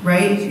app.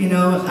 right? You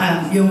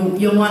know,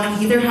 you'll want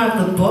to either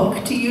have the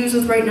book to use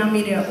with Right Now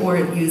Media or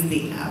use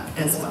the app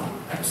as well.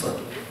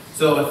 Excellent.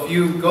 So if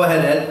you, go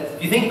ahead Ed,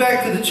 if you think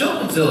back to the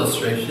children's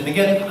illustration,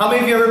 again, how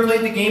many of you ever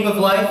played the game of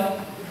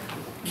life?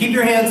 Keep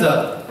your hands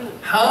up.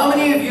 How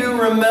many of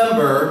you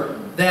remember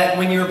that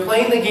when you were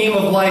playing the game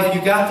of life,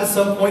 you got to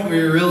some point where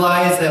you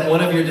realized that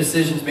one of your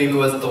decisions maybe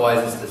wasn't the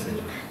wisest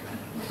decision?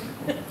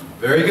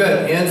 Very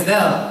good, hands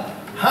down.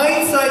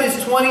 Hindsight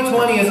is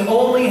 20/20 is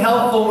only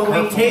helpful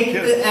when we take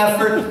the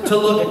effort to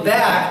look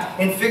back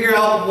and figure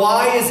out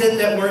why is it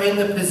that we're in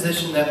the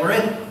position that we're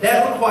in.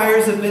 That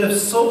requires a bit of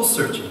soul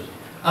searching.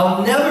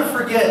 I'll never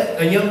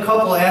forget a young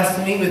couple asked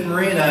to meet with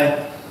Maria and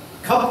I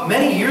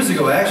many years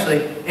ago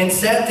actually, and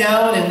sat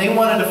down and they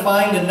wanted to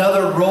find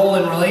another role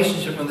and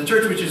relationship in the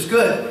church, which is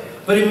good.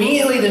 But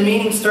immediately the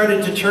meeting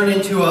started to turn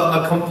into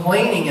a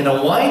complaining and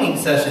a whining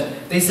session.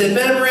 They said,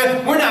 Ben and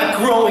Maria, we're not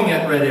growing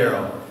at Red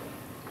Arrow.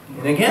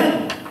 And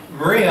again,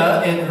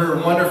 Maria, in her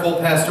wonderful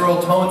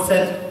pastoral tone,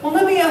 said, well,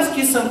 let me ask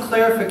you some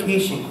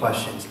clarification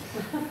questions.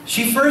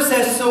 She first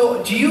asked,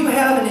 so do you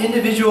have an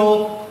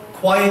individual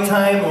quiet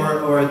time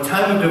or a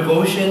time of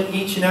devotion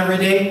each and every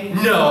day?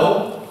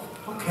 No.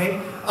 Okay.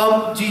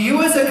 Do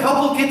you as a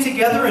couple get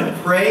together and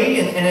pray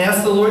and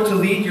ask the Lord to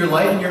lead your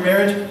life and your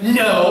marriage?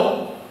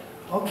 No.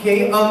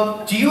 Okay.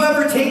 Do you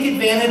ever take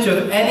advantage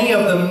of any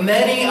of the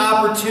many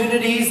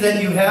opportunities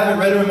that you have at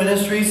Red Arrow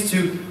Ministries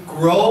to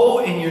grow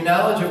in your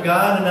knowledge of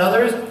God and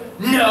others?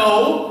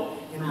 No.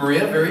 And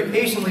Maria very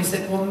patiently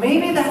said, well,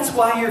 maybe that's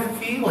why you're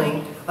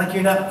feeling like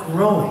you're not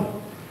growing.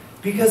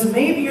 Because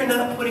maybe you're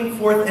not putting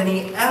forth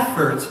any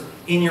effort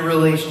in your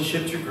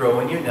relationship to grow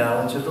in your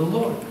knowledge of the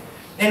Lord.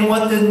 And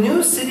what the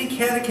new City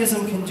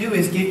Catechism can do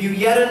is give you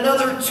yet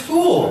another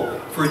tool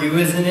for you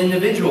as an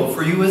individual,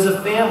 for you as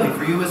a family,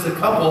 for you as a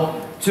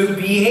couple, to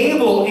be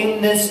able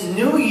in this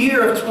new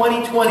year of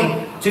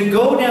 2020 to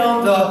go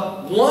down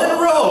the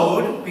one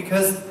road,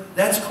 because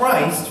that's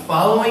Christ,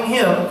 following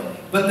Him,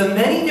 but the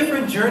many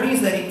different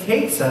journeys that He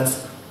takes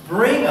us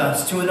bring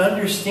us to an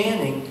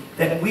understanding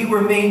that we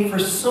were made for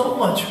so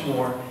much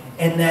more,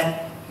 and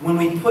that when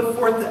we put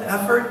forth the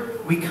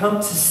effort, we come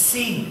to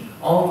see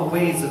all the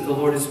ways that the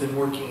Lord has been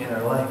working in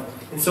our life.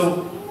 And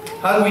so,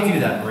 how do we do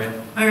that,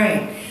 Maria? All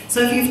right.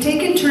 So if you've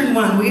taken turn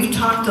one, we've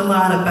talked a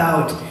lot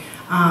about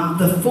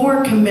the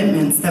 4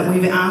 commitments that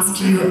we've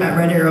asked you at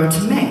Red Arrow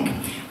to make,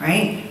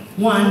 right?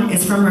 One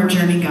is from our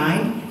journey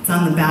guide. It's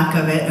on the back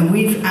of it, and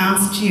we've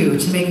asked you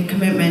to make a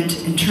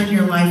commitment and turn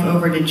your life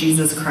over to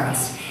Jesus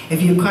Christ.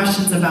 If you have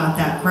questions about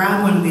that,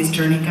 grab one of these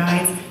journey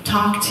guides,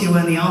 talk to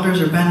one of the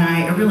elders or Ben and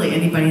I, or really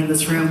anybody in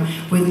this room.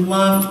 We'd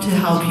love to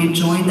help you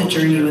join the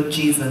journey with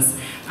Jesus.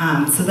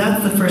 So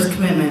that's the first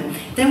commitment.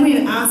 Then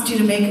we've asked you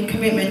to make a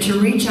commitment to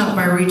reach out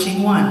by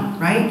reaching one,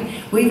 right?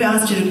 We've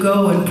asked you to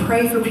go and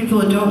pray for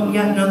people who don't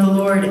yet know the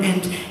Lord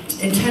and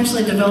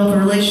intentionally develop a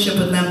relationship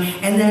with them,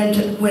 and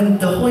then when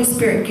the Holy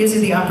Spirit gives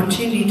you the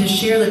opportunity to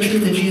share the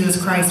truth of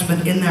Jesus Christ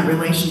within that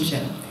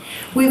relationship.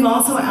 We've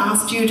also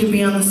asked you to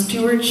be on the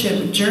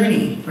stewardship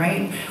journey,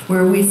 right?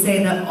 Where we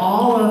say that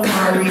all of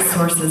our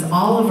resources,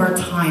 all of our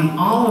time,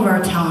 all of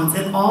our talents,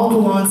 it all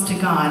belongs to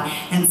God.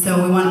 And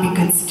so we want to be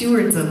good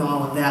stewards of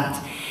all of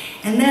that.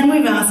 And then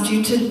we've asked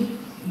you to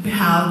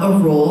have a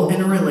role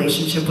in a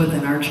relationship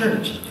within our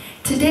church.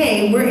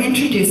 Today, we're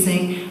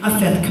introducing a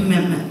 5th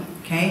commitment,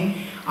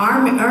 okay?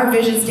 Our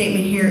vision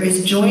statement here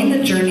is join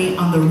the journey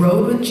on the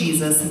road with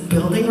Jesus,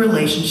 building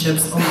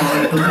relationships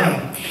along the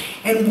way.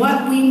 And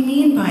what we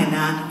mean by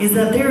that is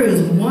that there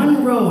is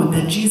one road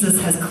that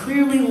Jesus has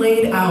clearly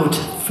laid out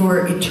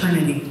for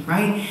eternity,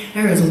 right?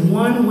 There is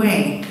one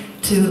way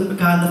to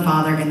God the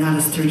Father, and that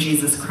is through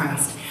Jesus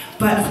Christ.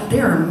 But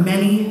there are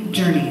many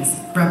journeys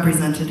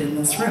represented in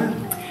this room,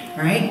 all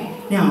right?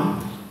 Now,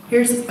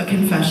 here's a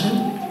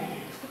confession.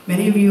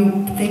 Many of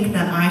you think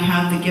that I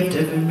have the gift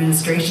of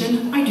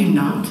administration. I do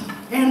not.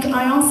 And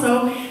I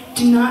also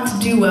do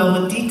not do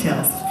well with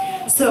details.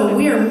 So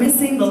we are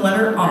missing the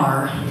letter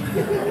R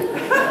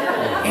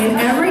in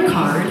every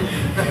card,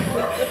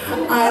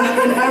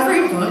 in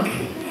every book,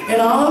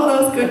 and all of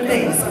those good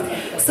things.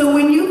 So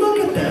when you look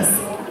at this,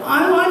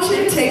 I want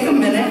you to take a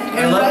minute and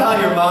I love how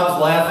your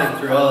mom's laughing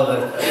through all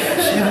of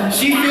it.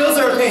 She feels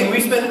our pain. We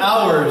spent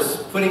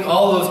hours putting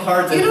all those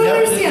cards in. You don't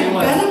understand.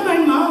 Ben and my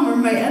mom were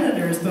my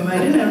editors, but I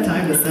didn't have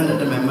time to send it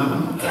to my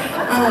mom.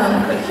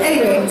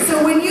 Anyway,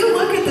 so when you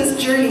look at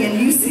this journey and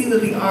you see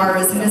that the R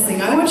is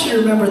missing, I want you to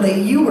remember that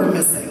you were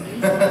missing.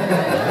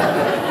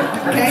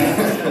 Okay?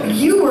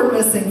 You were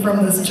missing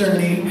from this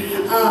journey.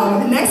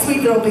 Next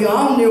week there'll be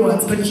all new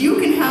ones, but you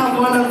can have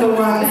one of the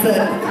ones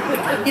that,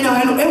 you know,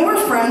 and we're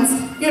friends.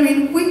 You know, I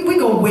mean, we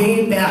go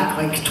way back,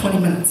 like 20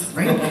 minutes,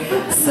 right?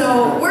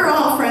 So we're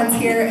all friends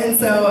here, and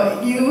so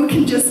you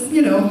can just,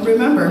 you know,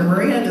 remember,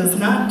 Maria does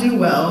not do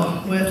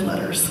well with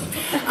letters.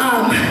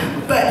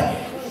 But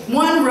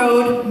one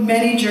road,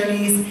 many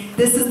journeys.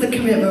 This is the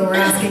commitment we're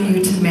asking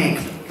you to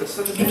make.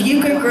 If you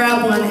could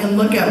grab one and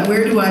look at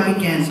where do I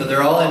begin. So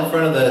they're all in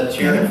front of the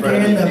chair in front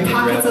of you. They're in the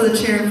pockets of the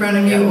chair in front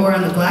of you, or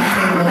on the black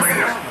tables.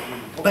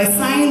 By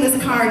signing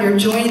this card, you're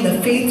joining the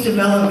faith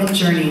development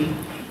journey.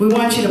 We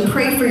want you to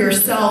pray for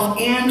yourself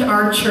and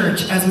our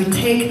church as we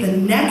take the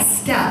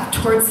next step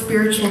towards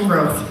spiritual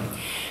growth.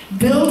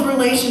 Build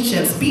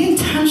relationships. Be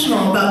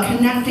intentional about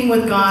connecting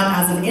with God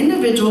as an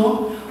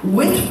individual,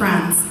 with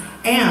friends,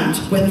 and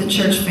with the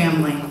church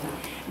family.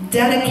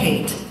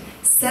 Dedicate.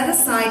 Set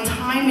aside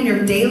time in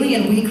your daily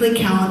and weekly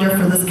calendar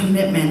for this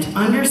commitment.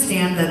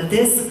 Understand that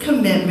this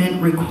commitment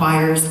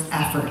requires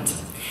effort.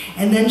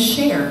 And then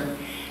share.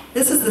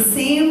 This is the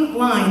same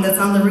line that's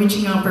on the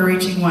Reaching Out by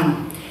Reaching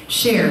One.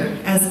 Share.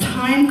 As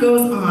time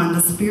goes on,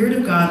 the Spirit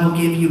of God will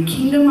give you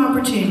kingdom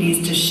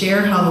opportunities to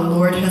share how the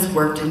Lord has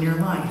worked in your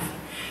life.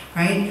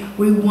 Right?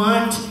 We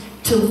want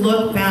to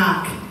look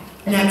back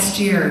next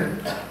year,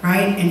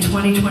 right, in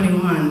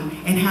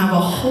 2021, and have a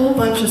whole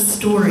bunch of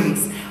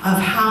stories of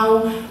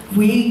how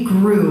we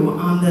grew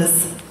on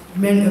this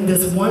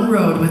one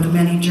road with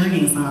many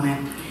journeys on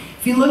it.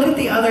 If you look at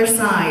the other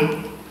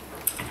side,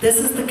 this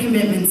is the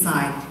commitment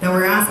side that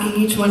we're asking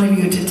each one of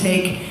you to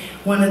take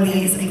one of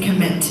these and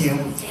commit to.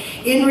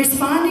 In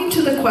responding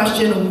to the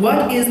question,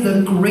 what is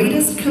the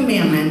greatest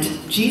commandment?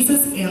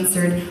 Jesus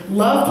answered,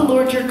 love the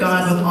Lord your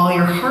God with all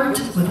your heart,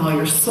 with all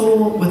your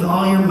soul, with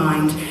all your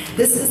mind.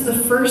 This is the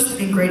first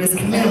and greatest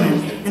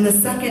commandment. And the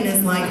second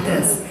is like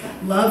this,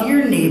 love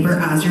your neighbor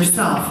as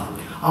yourself.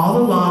 All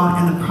the law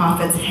and the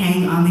prophets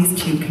hang on these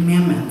two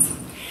commandments.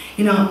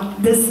 You know,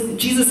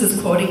 Jesus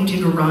is quoting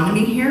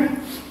Deuteronomy here.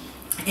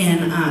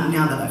 And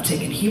now that I've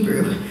taken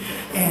Hebrew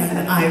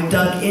and I've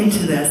dug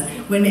into this,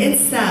 when it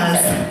says,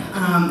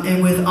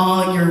 and with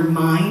all your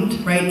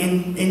mind, right,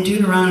 in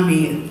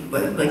Deuteronomy,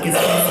 like it's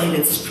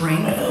translated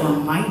strength or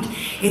might,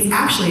 it's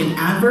actually an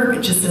adverb.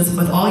 It just says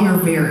with all your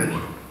very.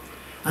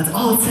 That's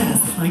all it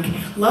says. Like,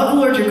 love the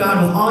Lord your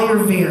God with all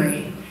your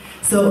very.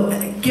 So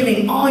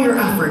giving all your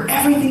effort,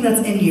 everything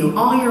that's in you,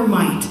 all your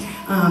might,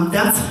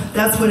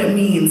 that's what it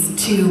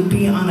means to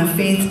be on a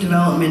faith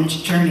development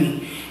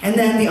journey. And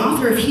then the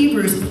author of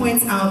Hebrews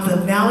points out the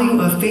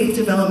value of faith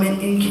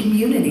development in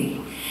community.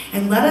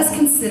 And let us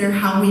consider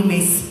how we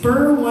may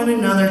spur one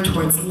another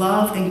towards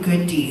love and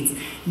good deeds,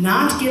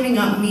 not giving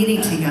up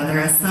meeting together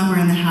as some are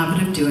in the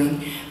habit of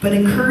doing, but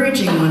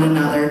encouraging one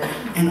another,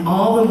 and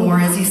all the more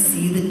as you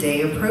see the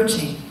day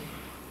approaching.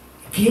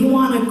 If you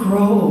want to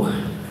grow,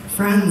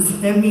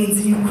 friends, that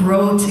means you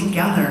grow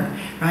together,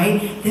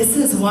 right? This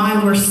is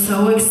why we're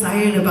so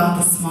excited about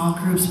the small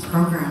groups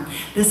program.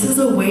 This is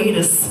a way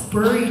to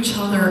spur each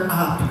other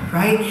up,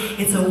 right?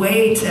 It's a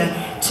way to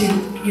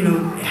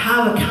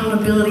have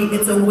accountability.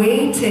 It's a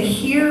way to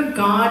hear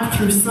God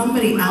through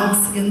somebody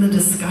else in the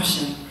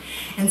discussion.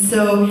 And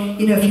so,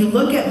 if you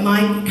look at my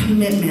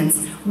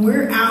commitments,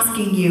 we're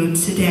asking you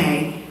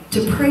today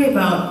to pray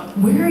about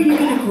where are you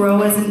going to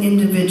grow as an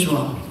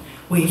individual.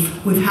 We've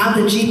had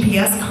the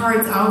GPS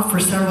cards out for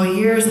several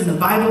years, and the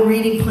Bible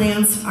reading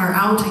plans are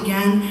out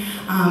again.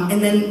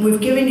 And then we've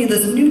given you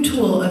this new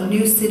tool of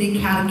New City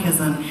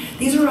Catechism.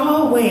 These are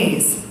all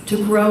ways to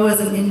grow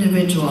as an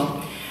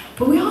individual.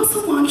 But we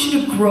also want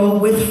you to grow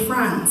with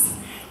friends.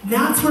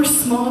 That's where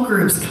small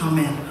groups come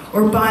in,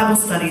 or Bible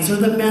studies, or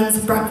the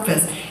men's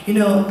breakfast.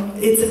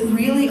 It's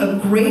really a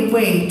great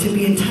way to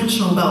be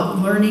intentional about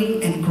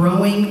learning and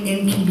growing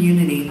in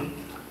community.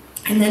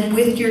 And then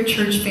with your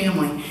church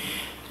family.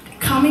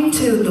 Coming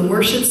to the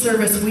worship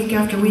service week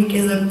after week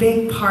is a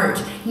big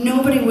part.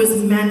 Nobody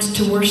was meant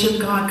to worship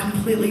God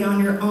completely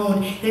on your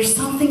own. There's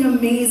something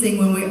amazing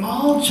when we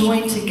all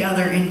join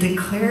together and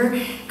declare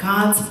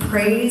God's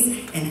praise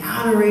and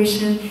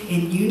adoration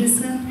in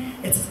unison.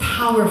 It's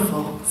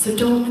powerful, so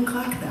don't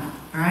neglect that,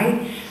 all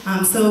right?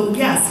 So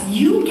yes,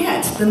 you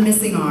get the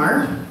missing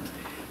R,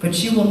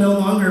 but you will no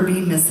longer be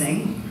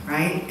missing,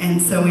 right?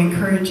 And so we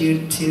encourage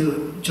you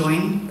to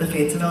join the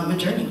faith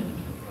development journey.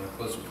 Want to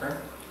close with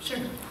prayer? Sure.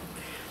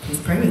 Please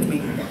pray with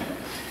me.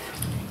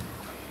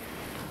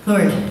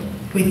 Lord,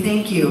 we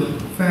thank you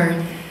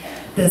for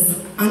this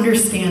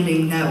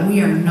understanding that we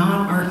are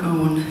not our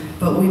own,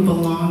 but we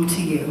belong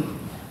to you.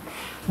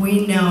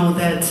 We know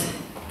that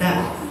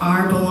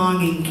our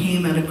belonging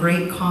came at a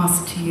great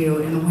cost to you,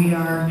 and we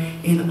are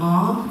in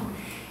awe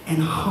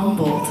and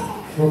humbled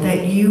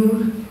that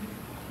you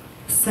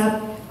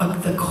set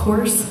the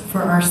course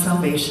for our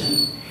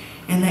salvation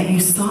and that you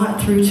saw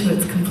it through to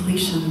its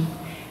completion.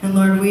 And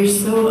Lord, we are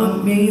so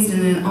amazed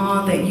and in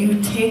awe that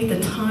you take the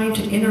time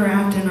to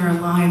interact in our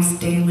lives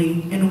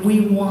daily. And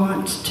we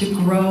want to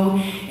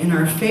grow in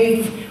our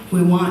faith.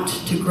 We want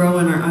to grow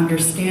in our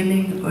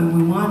understanding. And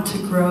we want to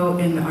grow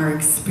in our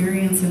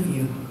experience of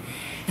you.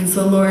 And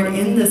so, Lord,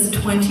 in this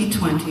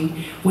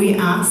 2020, we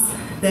ask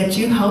that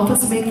you help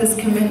us make this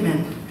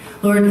commitment.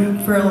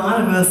 Lord, for a lot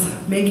of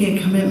us, making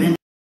a commitment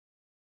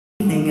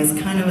is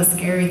kind of a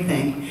scary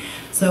thing.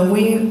 So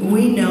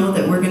we know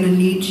that we're going to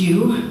need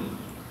you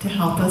to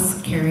help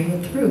us carry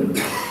it through.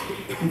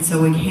 And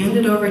so we hand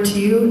it over to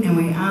you, and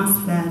we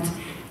ask that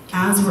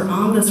as we're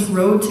on this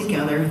road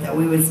together, that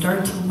we would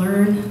start to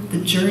learn the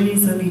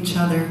journeys of each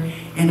other,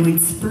 and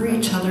we'd spur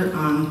each other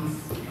on.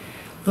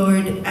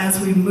 Lord, as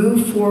we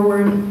move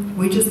forward,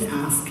 we just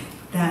ask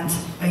that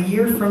a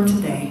year from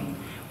today,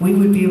 we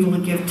would be able to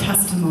give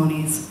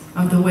testimonies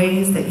of the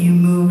ways that you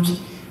moved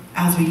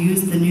as we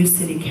used the new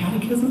City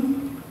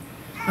Catechism,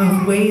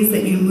 of ways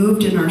that you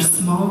moved in our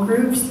small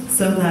groups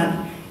so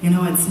that,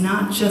 it's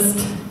not just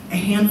a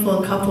handful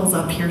of couples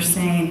up here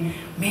saying,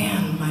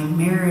 man, my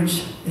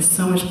marriage is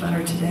so much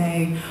better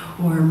today,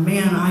 or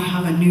man, I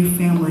have a new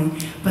family,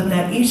 but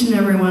that each and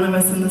every one of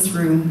us in this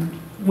room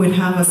would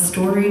have a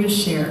story to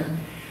share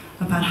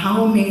about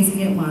how amazing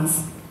it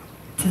was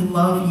to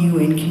love you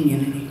in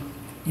community.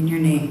 In your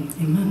name,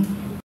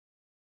 amen.